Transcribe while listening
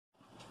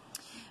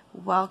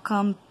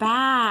Welcome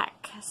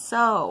back.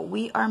 So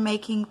we are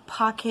making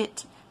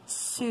pocket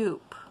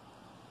soup.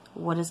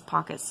 What is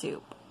pocket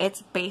soup?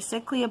 It's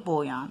basically a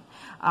bouillon,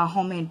 a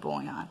homemade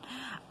bouillon.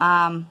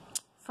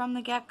 From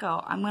the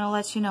get-go, I'm going to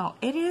let you know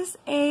it is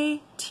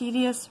a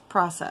tedious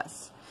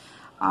process.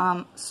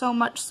 So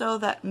much so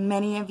that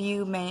many of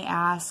you may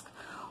ask,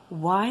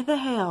 why the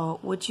hell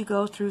would you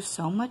go through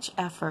so much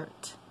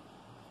effort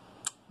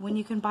when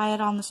you can buy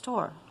it on the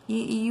store?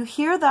 You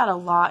hear that a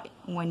lot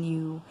when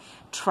you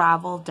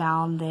travel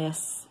down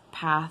this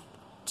path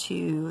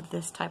to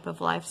this type of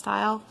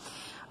lifestyle.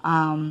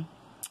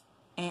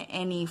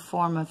 Any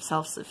form of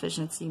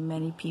self-sufficiency,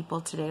 many people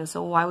today,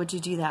 so why would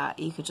you do that?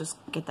 You could just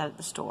get that at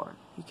the store.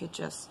 You could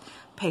just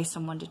pay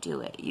someone to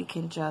do it. You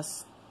can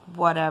just,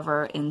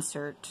 whatever,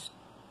 insert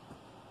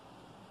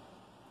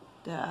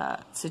the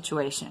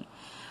situation.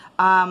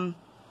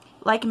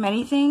 Like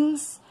many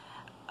things,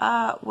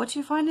 what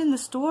you find in the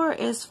store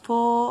is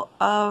full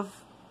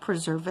of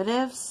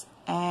preservatives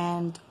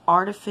and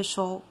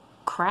artificial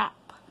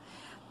crap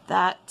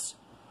that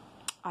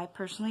I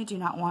personally do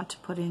not want to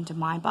put into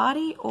my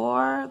body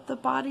or the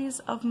bodies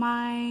of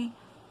my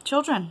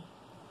children,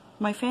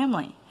 my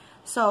family.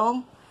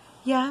 So,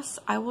 yes,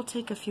 I will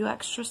take a few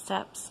extra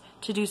steps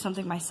to do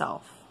something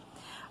myself.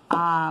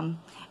 And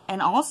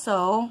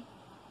also,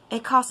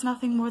 it costs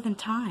nothing more than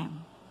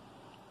time.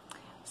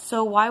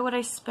 So why would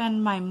I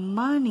spend my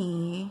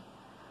money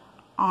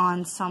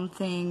on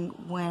something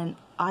when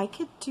I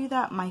could do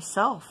that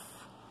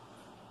myself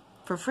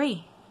for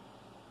free?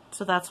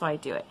 So that's why I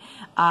do it.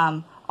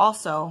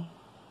 Also,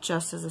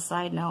 just as a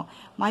side note,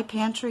 my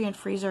pantry and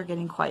freezer are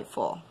getting quite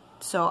full.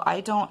 So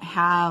I don't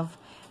have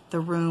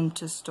the room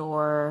to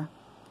store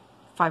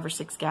 5 or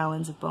 6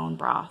 gallons of bone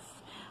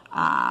broth,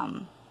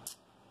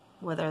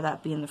 whether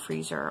that be in the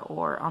freezer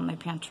or on my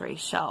pantry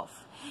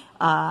shelf.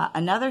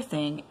 Another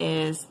thing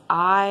is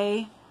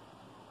I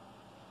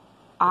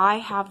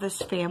have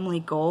this family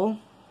goal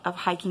of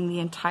hiking the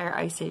entire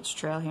Ice Age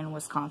Trail here in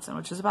Wisconsin,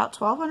 which is about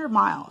 1,200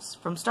 miles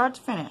from start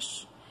to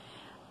finish.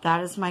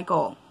 That is my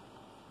goal.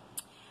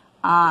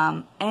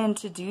 And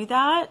to do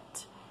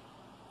that,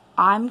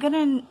 I'm going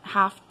to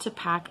have to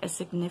pack a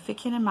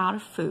significant amount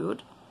of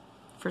food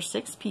for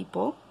 6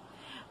 people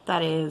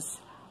that is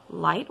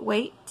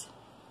lightweight,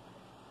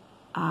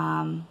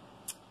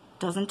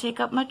 doesn't take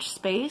up much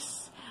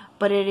space,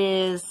 but it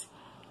is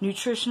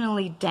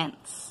nutritionally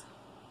dense.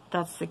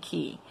 That's the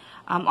key.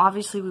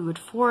 Obviously, we would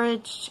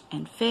forage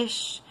and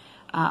fish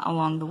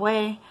along the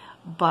way,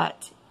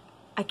 but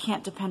I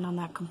can't depend on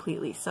that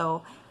completely.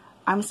 So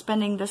I'm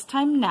spending this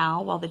time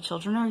now, while the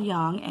children are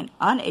young and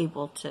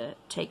unable to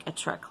take a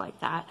trek like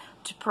that,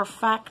 to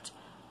perfect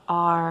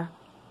our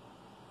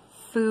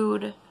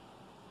food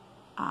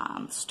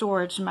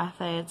storage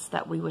methods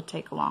that we would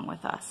take along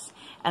with us.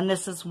 And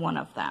this is one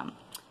of them.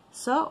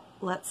 So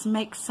let's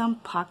make some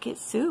pocket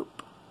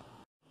soup.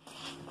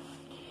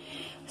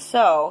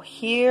 So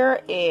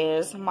here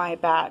is my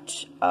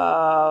batch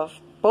of,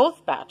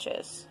 both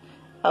batches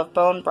of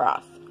bone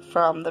broth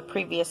from the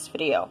previous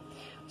video.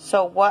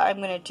 So what I'm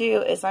going to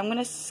do is I'm going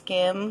to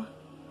skim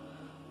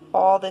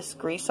all this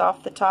grease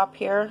off the top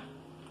here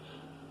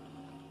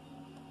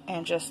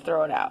and just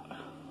throw it out,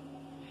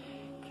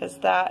 because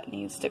that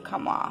needs to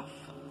come off.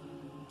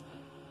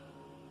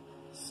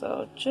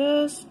 So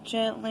just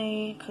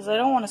gently, because I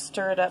don't want to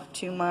stir it up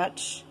too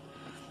much.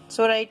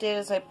 So what I did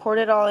is I poured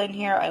it all in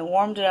here, I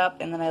warmed it up,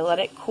 and then I let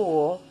it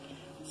cool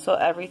so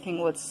everything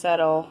would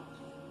settle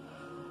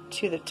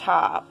to the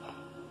top.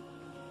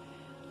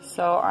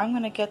 So I'm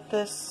going to get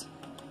this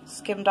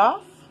skimmed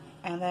off,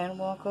 and then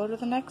we'll go to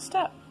the next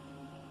step.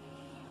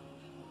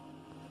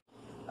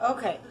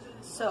 Okay,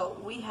 so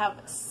we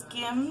have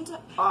skimmed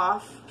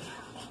off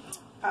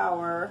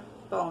our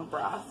bone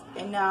broth,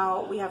 and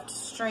now we have to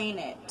strain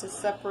it to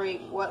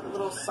separate what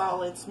little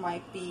solids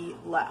might be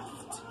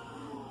left.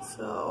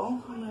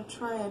 So I'm going to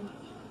try and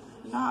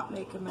not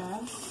make a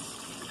mess.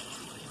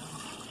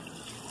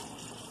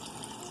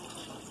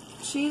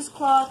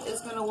 Cheesecloth is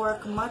going to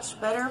work much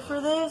better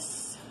for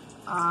this,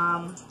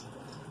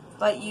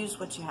 but use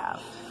what you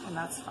have, and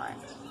that's fine.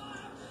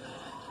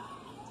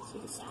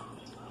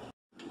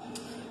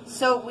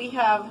 So we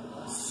have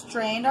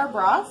strained our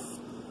broth,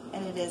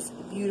 and it is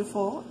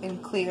beautiful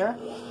and clear.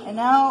 And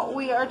now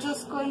we are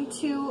just going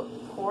to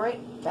pour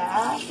it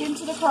back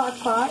into the crock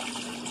pot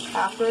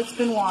after it's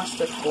been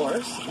washed, of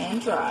course,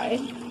 and dried.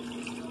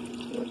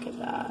 Look at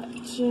that.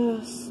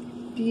 Just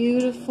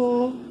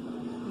beautiful,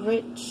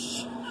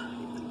 rich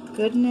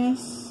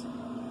goodness.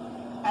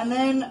 And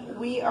then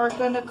we are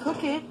going to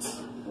cook it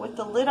with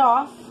the lid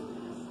off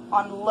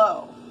on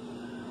low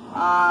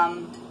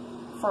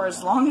for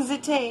as long as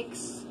it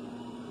takes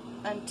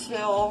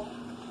until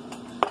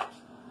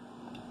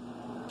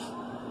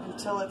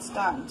it's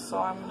done. So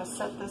I'm going to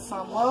set this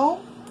on low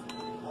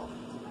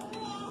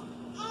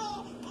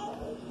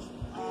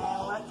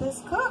and let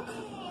this cook.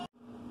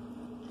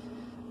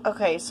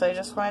 Okay, so I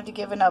just wanted to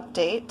give an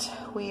update.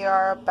 We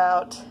are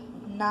about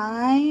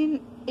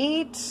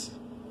 8,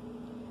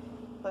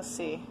 let's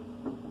see,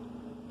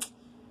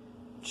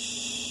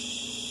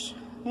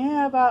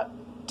 about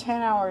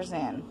 10 hours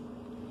in.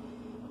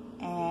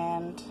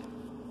 And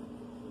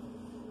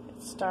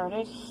it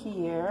started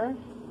here.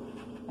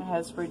 It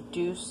has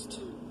reduced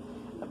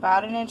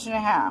about 1.5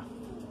 inches.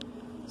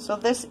 So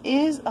this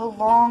is a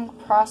long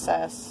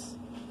process,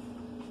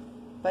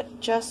 but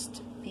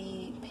just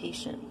be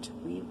patient.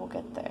 We will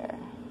get there.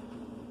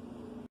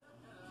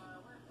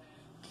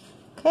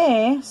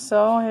 Okay,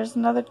 so here's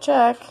another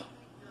check.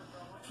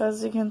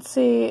 As you can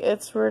see,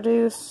 it's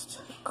reduced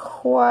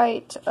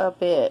quite a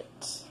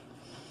bit.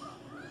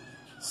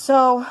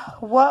 So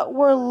what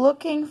we're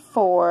looking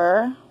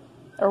for,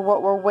 or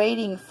what we're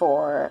waiting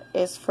for,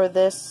 is for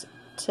this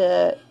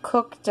to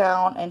cook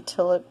down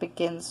until it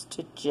begins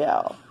to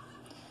gel.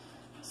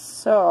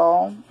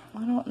 So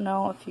I don't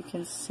know if you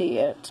can see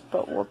it,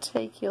 but we'll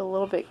take you a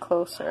little bit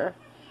closer.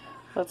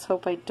 Let's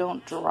hope I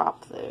don't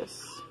drop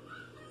this.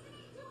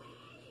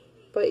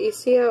 But you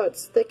see how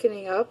it's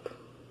thickening up?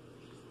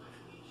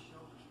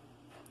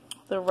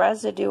 The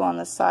residue on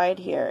the side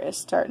here is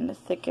starting to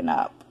thicken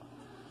up.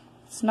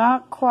 It's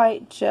not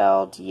quite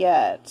gelled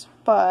yet,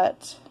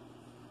 but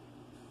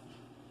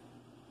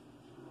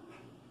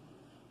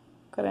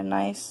got a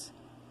nice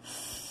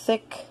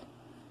thick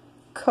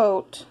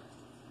coat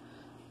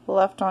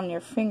left on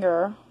your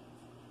finger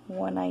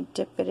when I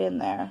dip it in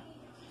there.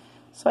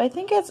 So I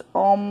think it's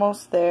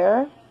almost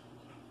there.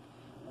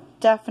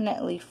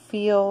 Definitely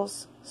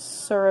feels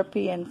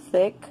syrupy and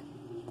thick.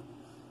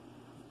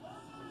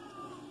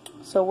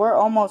 So we're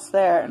almost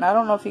there, and I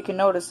don't know if you can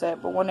notice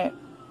it, but when it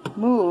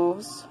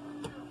moves,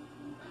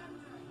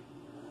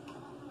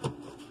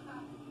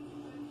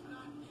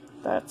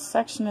 that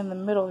section in the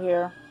middle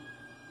here,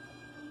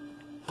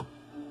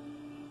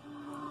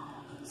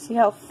 see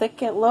how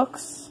thick it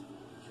looks?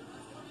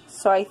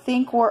 So I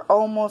think we're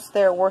almost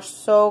there. We're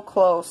so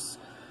close.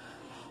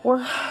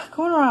 We're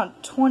going around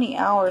 20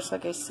 hours,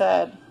 like I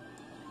said.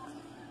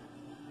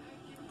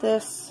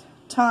 This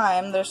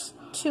time, there's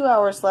 2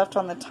 hours left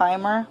on the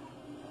timer.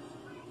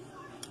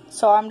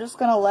 So I'm just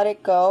going to let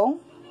it go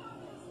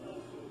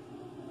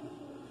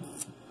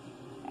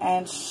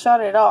and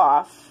shut it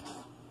off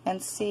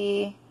and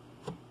see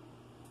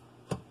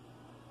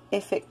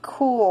if it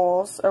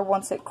cools, or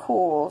once it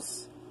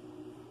cools,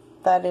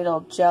 that it'll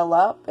gel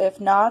up.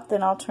 If not,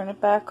 then I'll turn it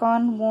back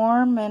on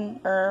warm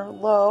or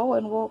low,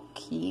 and we'll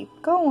keep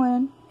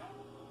going.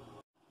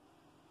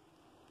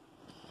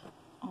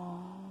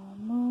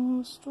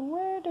 Almost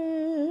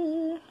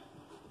ready.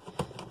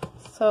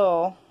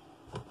 So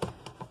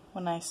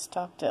when I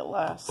stopped it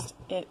last,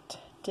 it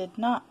did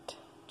not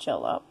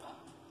gel up.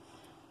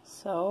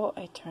 So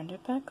I turned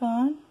it back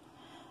on,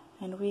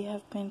 and we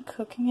have been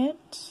cooking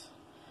it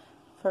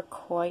for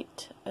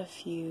quite a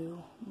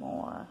few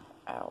more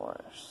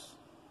hours.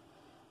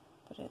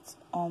 But it's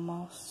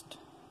almost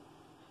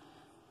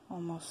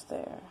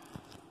there.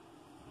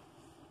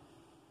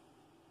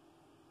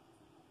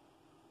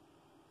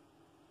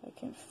 I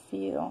can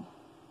feel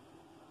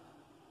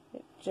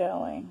it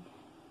gelling.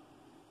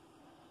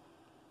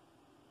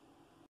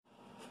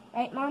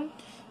 Right, Mom?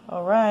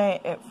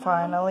 Alright, it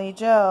finally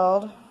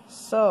gelled.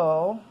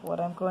 So what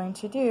I'm going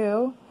to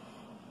do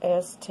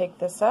is take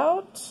this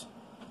out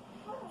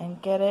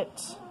and get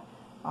it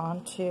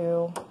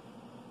onto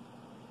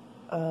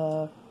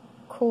a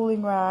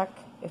cooling rack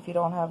if you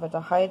don't have a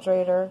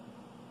dehydrator.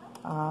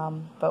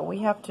 But we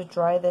have to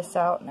dry this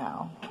out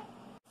now.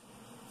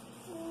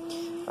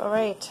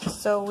 Alright,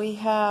 so we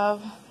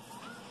have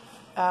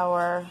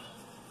our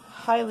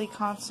highly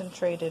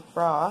concentrated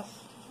broth.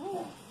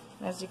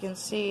 As you can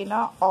see,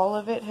 not all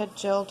of it had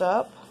gelled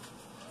up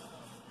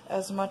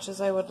as much as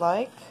I would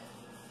like,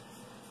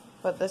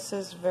 but this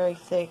is very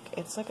thick.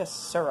 It's like a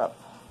syrup.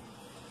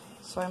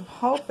 So I'm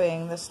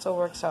hoping this still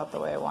works out the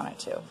way I want it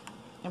to.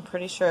 I'm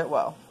pretty sure it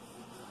will.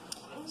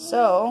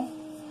 So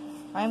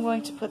I'm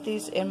going to put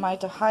these in my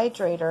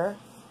dehydrator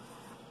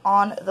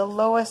on the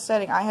lowest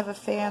setting. I have a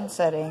fan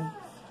setting.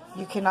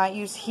 You cannot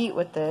use heat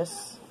with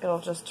this. It'll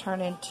just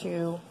turn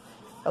into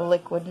a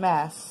liquid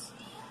mess.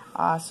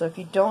 So if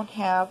you don't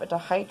have a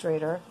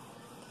dehydrator,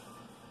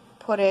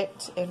 put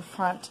it in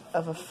front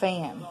of a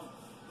fan.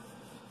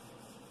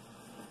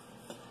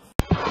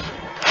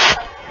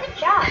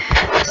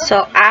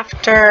 So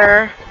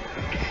after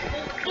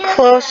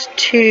close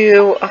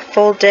to a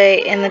full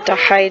day in the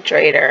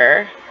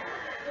dehydrator,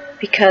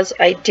 because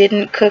I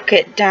didn't cook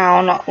it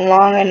down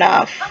long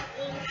enough,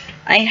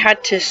 I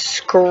had to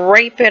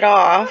scrape it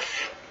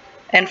off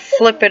and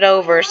flip it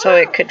over so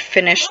it could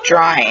finish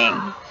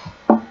drying.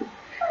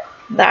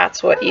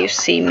 That's what you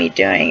see me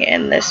doing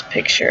in this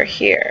picture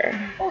here.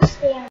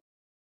 You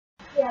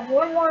have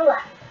one more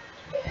left.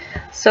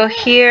 So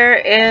here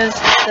is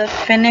the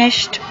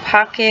finished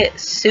pocket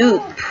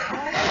soup.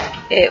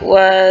 It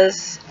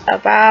was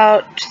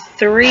about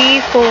 3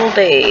 full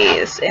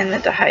days in the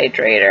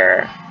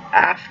dehydrator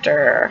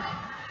after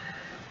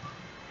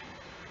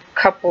a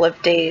couple of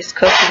days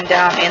cooking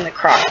down in the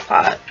crock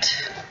pot.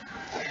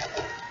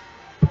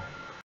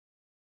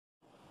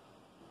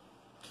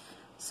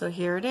 So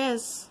here it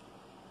is.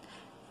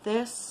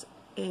 This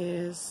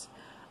is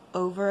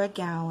over a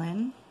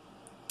gallon.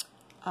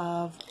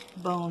 of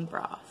bone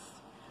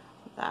broth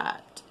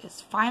that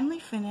is finally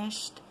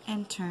finished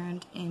and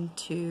turned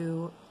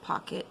into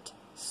pocket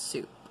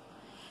soup.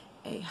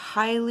 A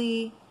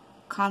highly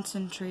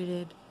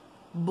concentrated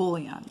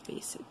bullion,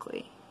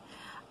 basically.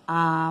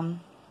 Couple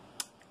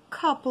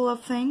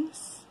of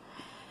things.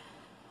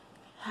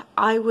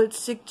 I would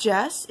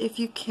suggest, if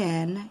you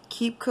can,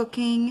 keep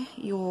cooking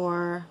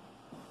your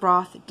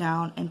broth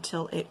down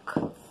until it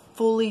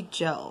fully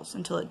gels,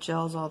 until it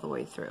gels all the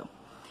way through.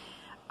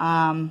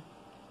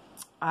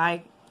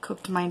 I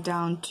cooked mine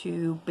down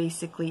to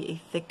basically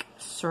a thick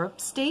syrup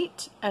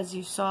state, as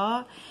you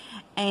saw,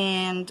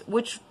 and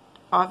which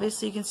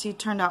obviously you can see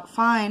turned out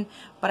fine,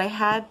 but I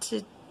had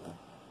to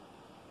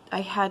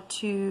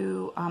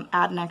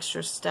add an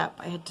extra step.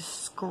 I had to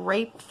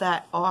scrape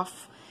that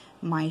off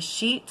my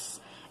sheets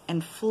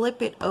and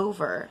flip it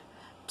over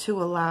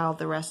to allow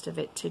the rest of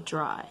it to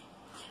dry.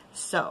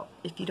 So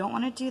if you don't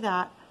want to do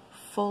that,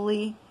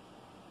 fully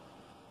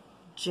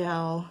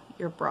gel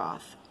your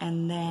broth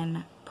and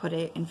then put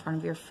it in front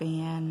of your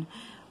fan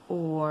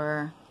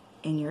or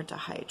in your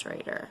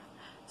dehydrator.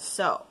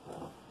 So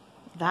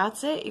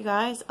that's it, you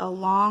guys. A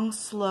long,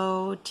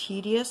 slow,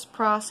 tedious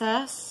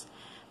process,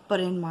 but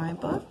in my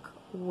book,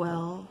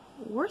 well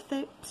worth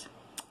it.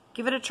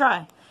 Give it a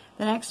try.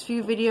 The next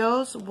few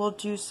videos, we'll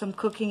do some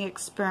cooking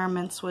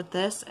experiments with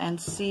this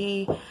and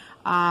see,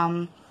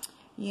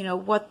 you know,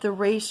 what the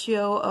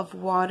ratio of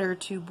water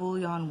to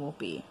bouillon will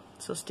be.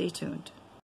 So stay tuned.